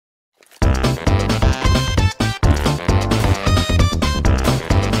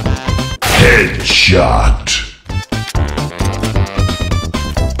Headshot.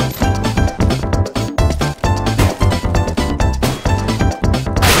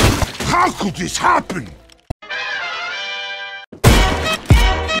 How could this happen?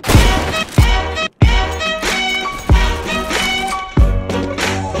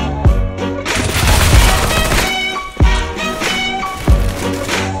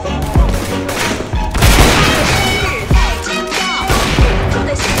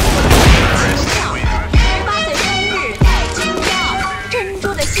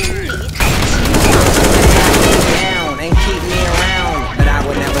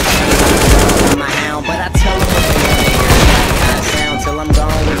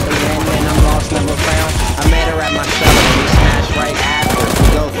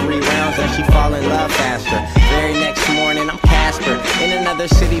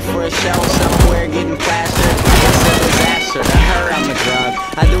 City for a show, somewhere getting plastered. It's a disaster, to her I'm a drug.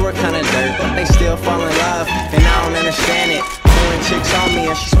 I do her kinda dirt, but they still fall in love, and I don't understand it. Foreign chicks on me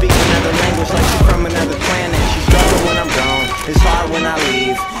and she speaks another language like she's from another planet. She struggles when I'm gone, it's hard when I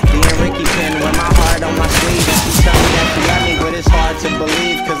leave. Being Ricky Pin with my heart on my sleeve, and she tell me that she love me, but it's hard to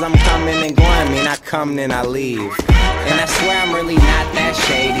believe, cause I'm coming and going, I mean I come and I leave. And I swear I'm really not that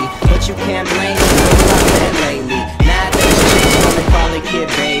shady, but you can't blame me for what I've been lately. Nowadays chicks wanna call a kid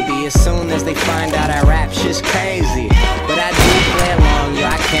baby as soon as they find out I rap, shit's crazy. But I do play along, yo,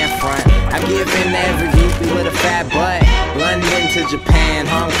 I can't front. I give in to every groupie with a fat butt. London to Japan,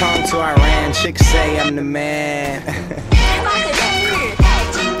 Hong Kong to Iran, chicks say I'm the man. What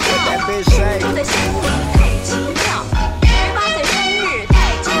that bitch say? What that bitch say?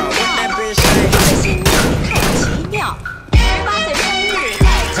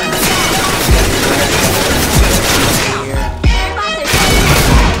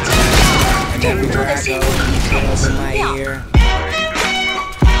 Everywhere I go, these girls in my ear.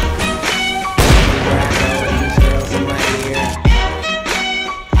 Everywhere I go, these girls in my ear.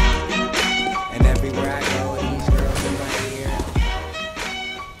 And everywhere I go, these girls in my ear.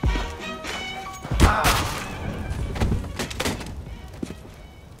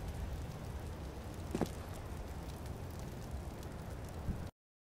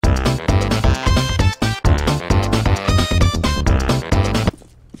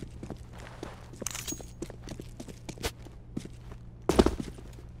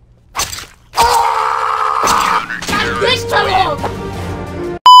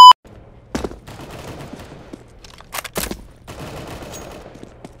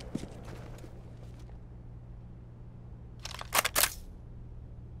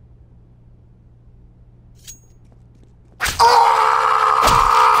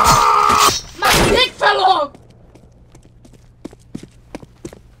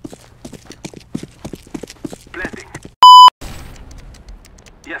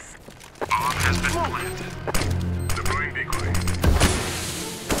 Yes. Bomb has been planted. Deploying decoy.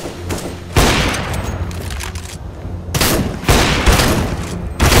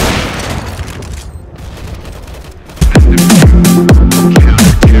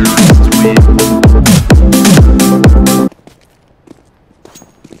 Counter-terrorists win.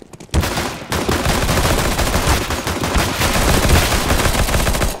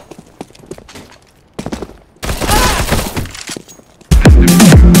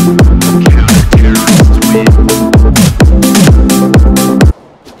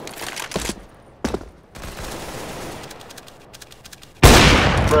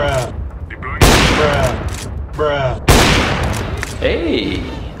 Hey,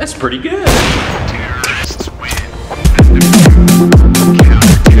 that's pretty good. Terrorists win.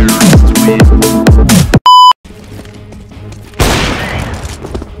 Counter-terrorists win.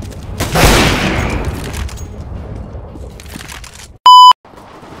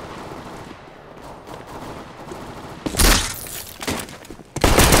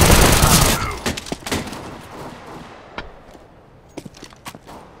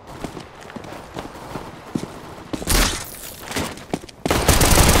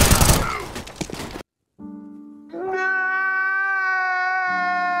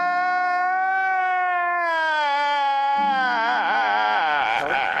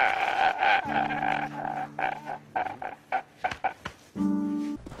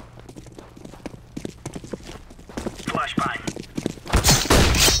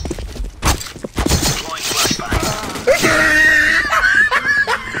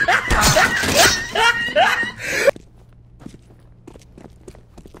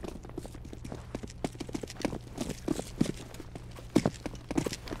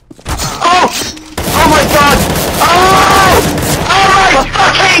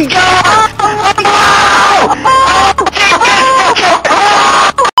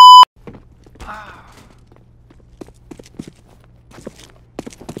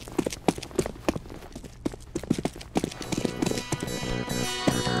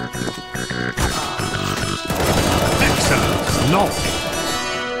 Excellent. No.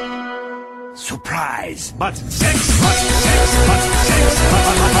 Surprise. But sex, but sex, but sex, but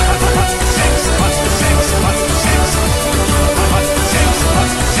sex, but sex, but sex, but